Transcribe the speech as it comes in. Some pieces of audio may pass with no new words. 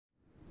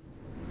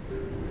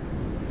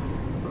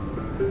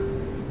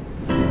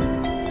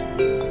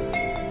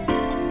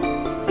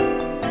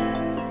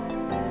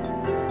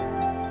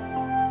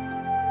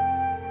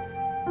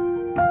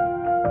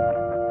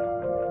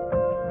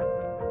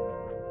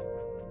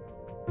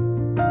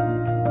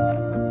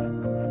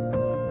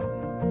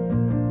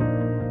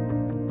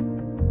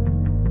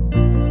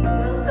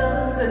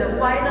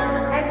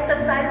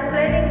Exercise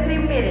Planning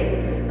Team Meeting,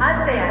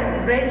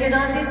 ASEAN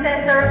Regional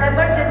Disaster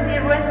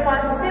Emergency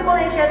Response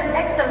Simulation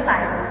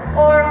Exercise,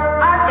 or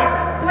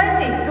ARDEX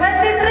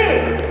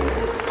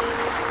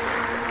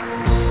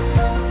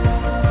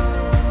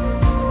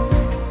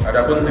 2023.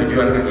 Adapun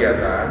tujuan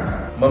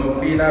kegiatan,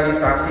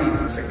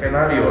 memfinalisasi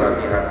skenario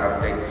latihan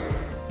ARDEX.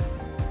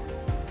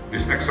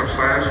 This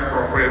exercise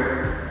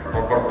provides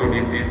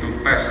opportunity to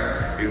test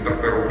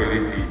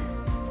interoperability.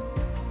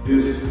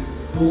 This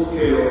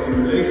full-scale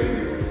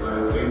simulation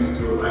exercise aims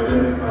to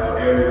identify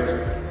areas.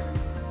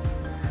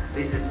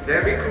 This is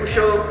very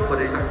crucial for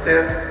the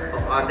success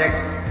of ARDEX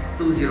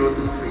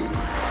 2023.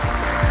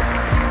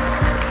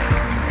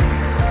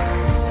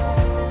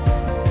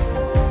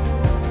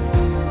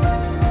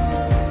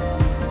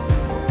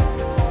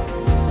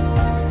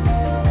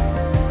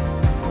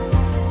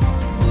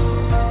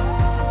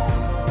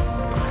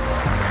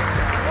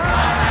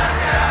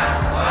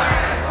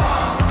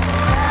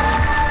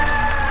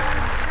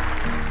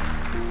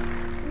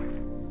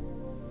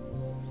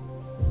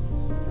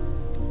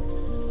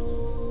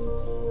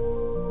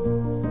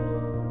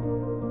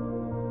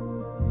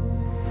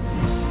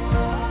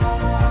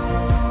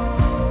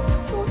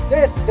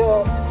 This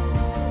the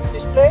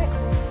display.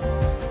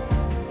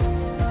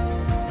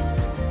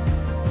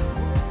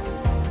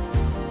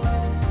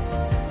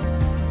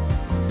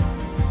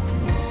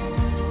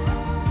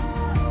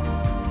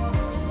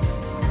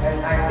 And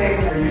I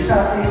think the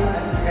resulting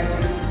and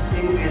effective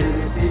team will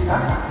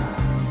discuss.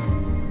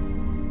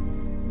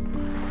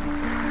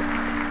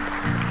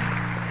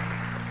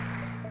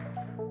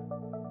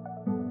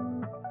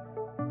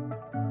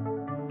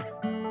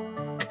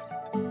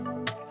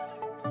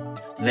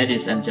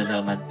 Ladies and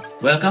gentlemen,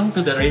 welcome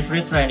to the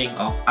referee training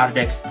of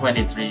ARDEX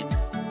 23.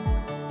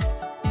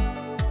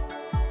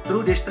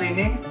 Through this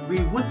training,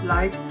 we would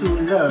like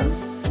to learn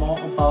more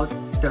about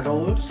the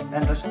roles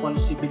and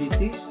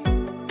responsibilities.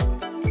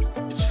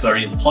 It's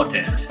very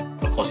important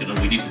because we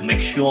need to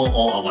make sure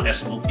all our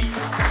SOP.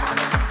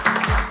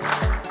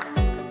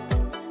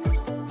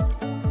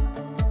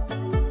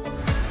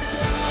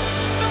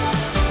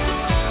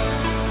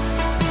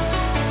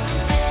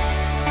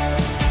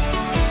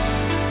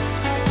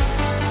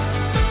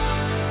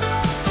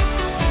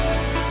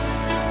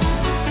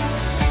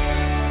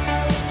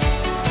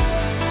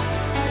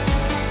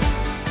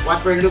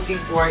 What we're looking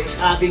for is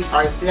having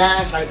our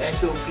plans, our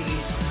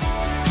SOPs.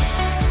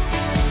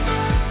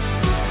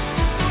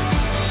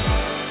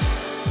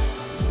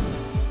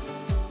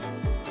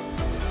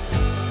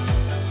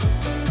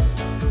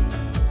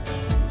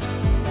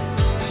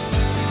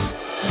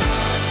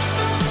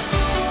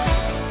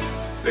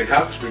 They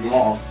have to be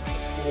more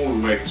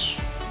always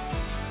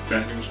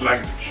than use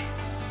language.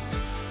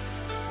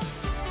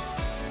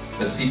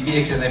 The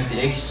CPX and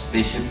FTX,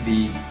 they should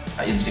be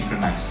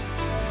synchronized.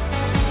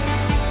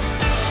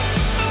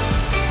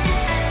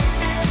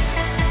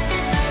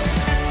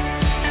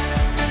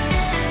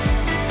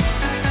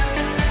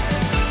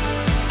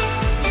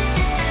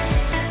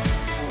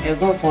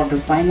 However, for the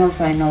final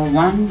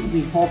one,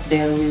 we hope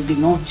there will be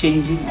no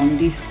changing on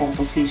these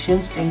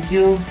compositions. Thank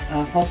you.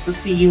 Hope to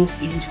see you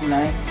in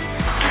July.